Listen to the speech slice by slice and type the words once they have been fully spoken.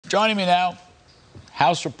Joining me now,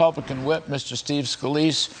 House Republican Whip, Mr. Steve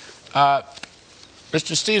Scalise.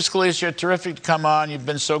 Mr. Steve Scalise, you're terrific to come on. You've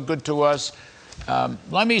been so good to us.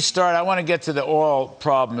 Let me start. I want to get to the oil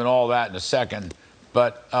problem and all that in a second.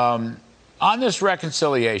 But on this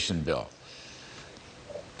reconciliation bill,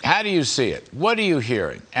 how do you see it? What are you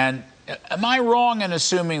hearing? And am I wrong in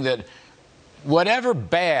assuming that whatever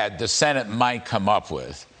bad the Senate might come up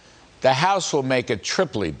with, the House will make it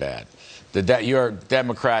triply bad? Your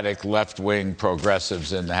Democratic left-wing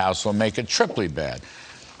progressives in the House will make it triply bad.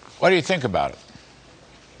 What do you think about it?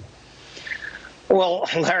 Well,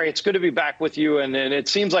 Larry, it's good to be back with you. And it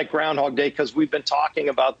seems like Groundhog Day because we've been talking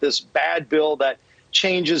about this bad bill that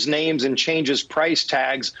changes names and changes price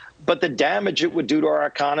tags. But the damage it would do to our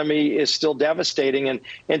economy is still devastating. And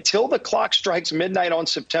until the clock strikes midnight on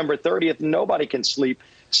September 30th, nobody can sleep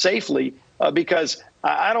safely because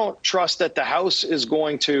I don't trust that the House is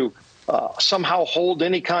going to somehow hold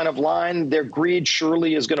any kind of line. Their greed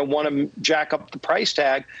surely is going to want to jack up the price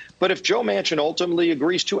tag. But if Joe Manchin ultimately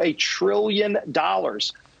agrees to $1 trillion,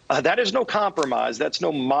 that is no compromise. That's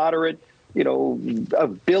no moderate,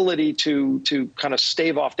 ability to kind of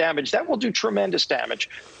stave off damage. That will do tremendous damage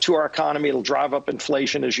to our economy. It'll drive up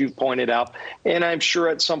inflation, as you've pointed out. And I'm sure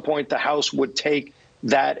at some point the House would take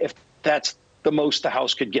that if that's the most the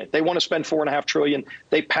House could get. They want to spend $4.5 trillion.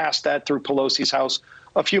 They passed that through Pelosi's House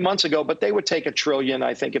a few months ago, but they would take $1 trillion,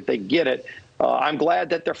 I think, if they get it. I'm glad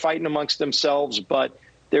that they're fighting amongst themselves, but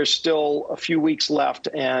there's still a few weeks left.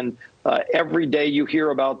 And every day you hear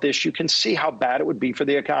about this, you can see how bad it would be for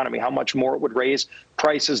the economy, how much more it would raise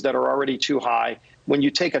prices that are already too high. When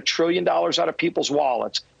you take $1 trillion out of people's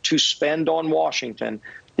wallets to spend on Washington,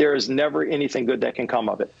 there is never anything good that can come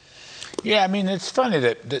of it. Yeah, I mean, it's funny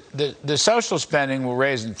that the social spending will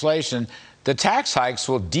raise inflation. The tax hikes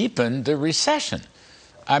will deepen the recession.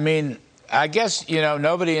 I mean, I guess,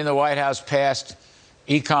 nobody in the White House passed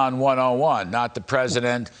Econ 101, not the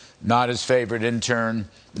president, not his favorite intern,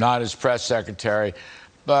 not his press secretary.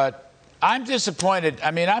 But I'm disappointed.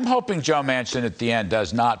 I mean, I'm hoping Joe Manchin at the end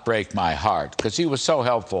does not break my heart because he was so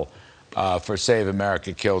helpful for Save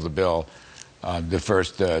America, Kill the Bill,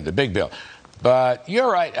 the big bill. But you're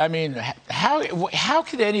right. I mean, how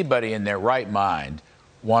could anybody in their right mind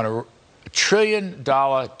want $1 trillion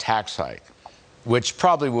tax hike, which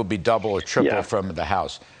probably will be double or triple from the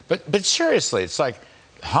House? But seriously, it's like,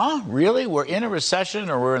 huh? Really? We're in a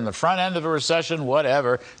recession or we're in the front end of a recession,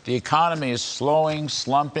 whatever. The economy is slowing,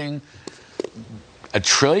 slumping. $1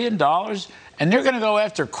 trillion? And they're going to go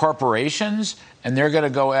after corporations and they're going to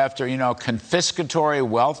go after, confiscatory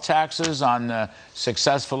wealth taxes on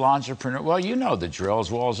successful entrepreneurs. Well, the drill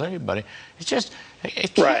as well as anybody. It's just,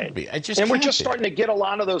 it can't be. It just and we're can't just be. starting to get a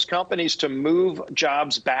lot of those companies to move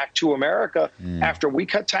jobs back to America after we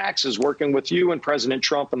cut taxes, working with you and President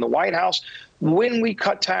Trump in the White House. When we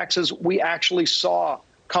cut taxes, we actually saw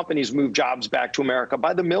companies move jobs back to America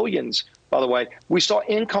by the millions, by the way. We saw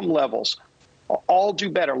income levels all do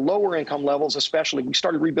better, lower income levels especially. We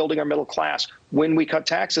started rebuilding our middle class when we cut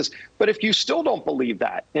taxes. But if you still don't believe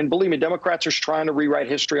that, and believe me, Democrats are trying to rewrite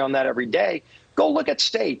history on that every day, go look at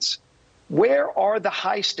states. Where are the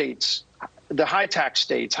high states, the high tax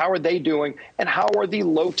states? How are they doing? And how are the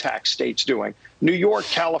low tax states doing? New York,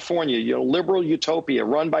 California, liberal utopia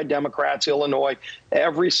run by Democrats, Illinois,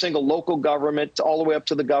 every single local government, all the way up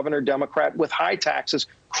to the governor, Democrat, with high taxes,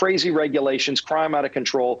 crazy regulations, crime out of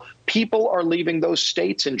control. People are leaving those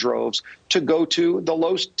states in droves to go to the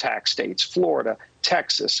low tax states, Florida,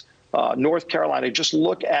 Texas, North Carolina. Just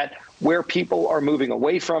look at where people are moving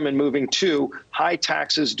away from and moving to. High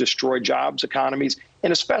taxes destroy jobs, economies,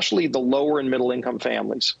 and especially the lower and middle income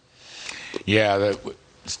families. Yeah,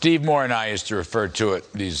 Steve Moore and I used to refer to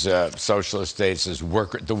it, these socialist states, as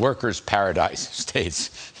the workers' paradise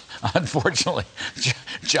states. Unfortunately,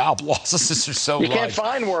 job losses are so large. You can't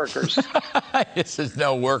find workers. This is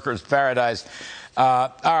no workers' paradise.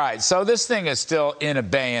 All right, so this thing is still in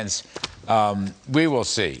abeyance. We will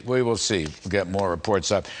see. We will see. We'll get more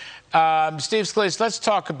reports up. Steve Scalise, let's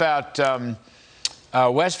talk about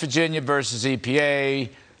West Virginia versus EPA,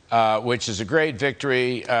 which is a great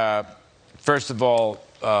victory. First of all,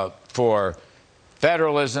 for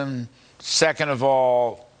federalism. Second of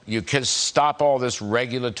all, you can stop all this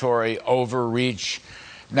regulatory overreach.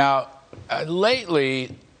 Now,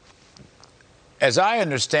 lately, as I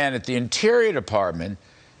understand it, the Interior Department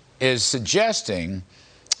is suggesting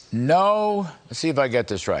let's see if I get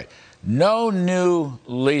this right, no new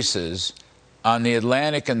leases on the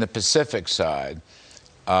Atlantic and the Pacific side,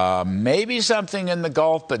 maybe something in the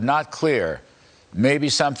Gulf, but not clear. maybe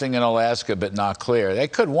something in Alaska, but not clear. They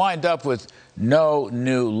could wind up with no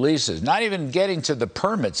new leases, not even getting to the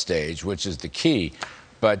permit stage, which is the key.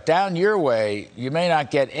 But down your way, you may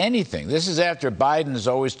not get anything. This is after Biden is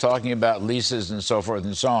always talking about leases and so forth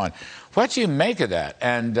and so on. What do you make of that?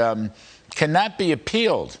 And can that be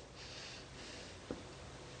appealed?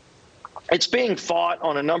 It's being fought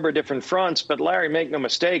on a number of different fronts, but Larry, make no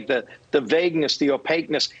mistake, the vagueness, the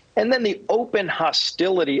opaqueness, and then the open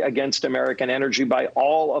hostility against American energy by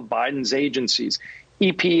all of Biden's agencies,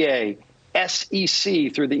 EPA,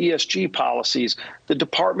 SEC through the ESG policies, the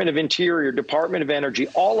Department of Interior, Department of Energy,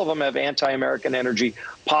 all of them have anti-American energy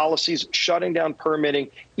policies, shutting down permitting,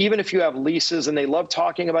 even if you have leases, and they love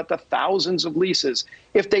talking about the thousands of leases.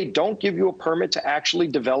 If they don't give you a permit to actually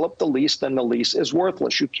develop the lease, then the lease is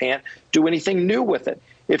worthless. You can't do anything new with it.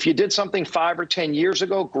 If you did something 5 or 10 years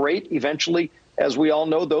ago, great. Eventually, as we all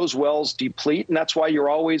know, those wells deplete, and that's why you're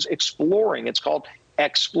always exploring. It's called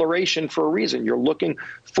exploration for a reason. You're looking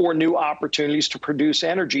for new opportunities to produce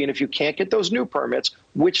energy. And if you can't get those new permits,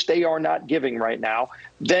 which they are not giving right now,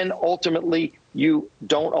 then ultimately you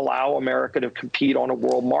don't allow America to compete on a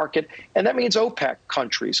world market. And that means OPEC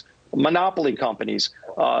countries, monopoly companies,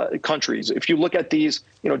 countries. If you look at these,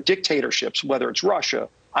 dictatorships, whether it's Russia,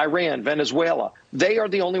 Iran, Venezuela, they are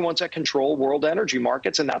the only ones that control world energy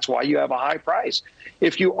markets. And that's why you have a high price.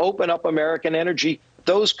 If you open up American energy,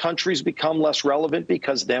 those countries become less relevant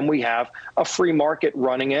because then we have a free market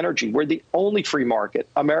running energy. We're the only free market.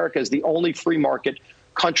 America is the only free market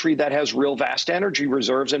country that has real vast energy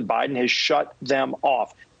reserves, and Biden has shut them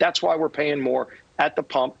off. That's why we're paying more at the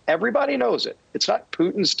pump. Everybody knows it. It's not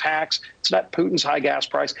Putin's tax. It's not Putin's high gas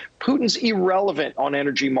price. Putin's irrelevant on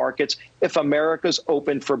energy markets if America's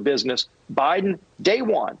open for business. Biden, day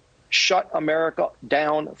one, shut America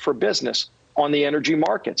down for business on the energy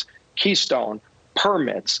markets. Keystone,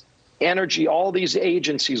 permits, energy, all these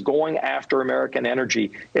agencies going after American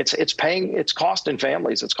energy. It's costing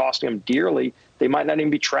families. It's costing them dearly. They might not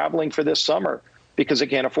even be traveling for this summer because they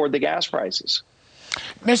can't afford the gas prices.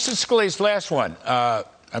 Mr. Scalise, last one.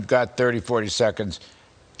 I've got 30, 40 seconds.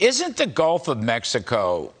 Isn't the Gulf of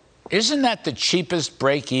Mexico, isn't that the cheapest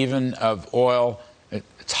break even of oil?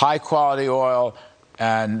 It's high quality oil,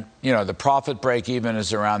 and the profit break even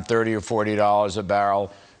is around $30 or $40 a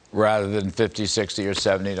barrel, rather than $50, $60, or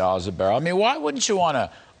 $70 a barrel. I mean, why wouldn't you want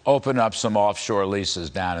to open up some offshore leases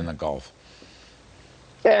down in the Gulf?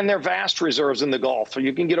 And there are vast reserves in the Gulf. So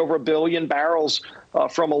you can get over 1 billion barrels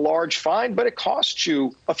from a large find, but it costs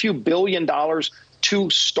you a few $1 billion to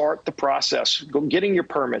start the process, getting your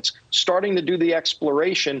permits, starting to do the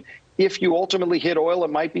exploration. If you ultimately hit oil,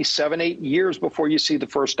 it might be 7, 8 years before you see the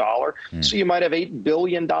first dollar. So you might have $8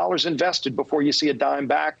 billion invested before you see a dime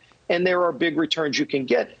back. And there are big returns you can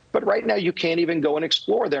get. But right now, you can't even go and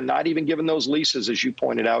explore. They're not even given those leases, as you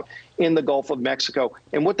pointed out, in the Gulf of Mexico.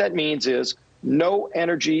 And what that means is no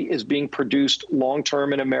energy is being produced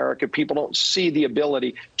long-term in America. People don't see the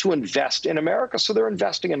ability to invest in America, so they're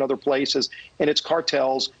investing in other places. And it's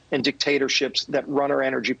cartels and dictatorships that run our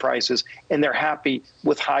energy prices, and they're happy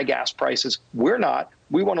with high gas prices. We're not.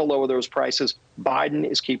 We want to lower those prices. Biden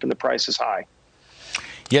is keeping the prices high.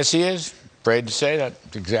 Yes, he is. Afraid to say that.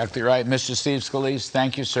 That's exactly right. Mr. Steve Scalise,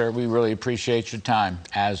 thank you, sir. We really appreciate your time,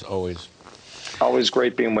 as always. Always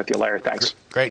great being with you, Larry. Thanks. Great.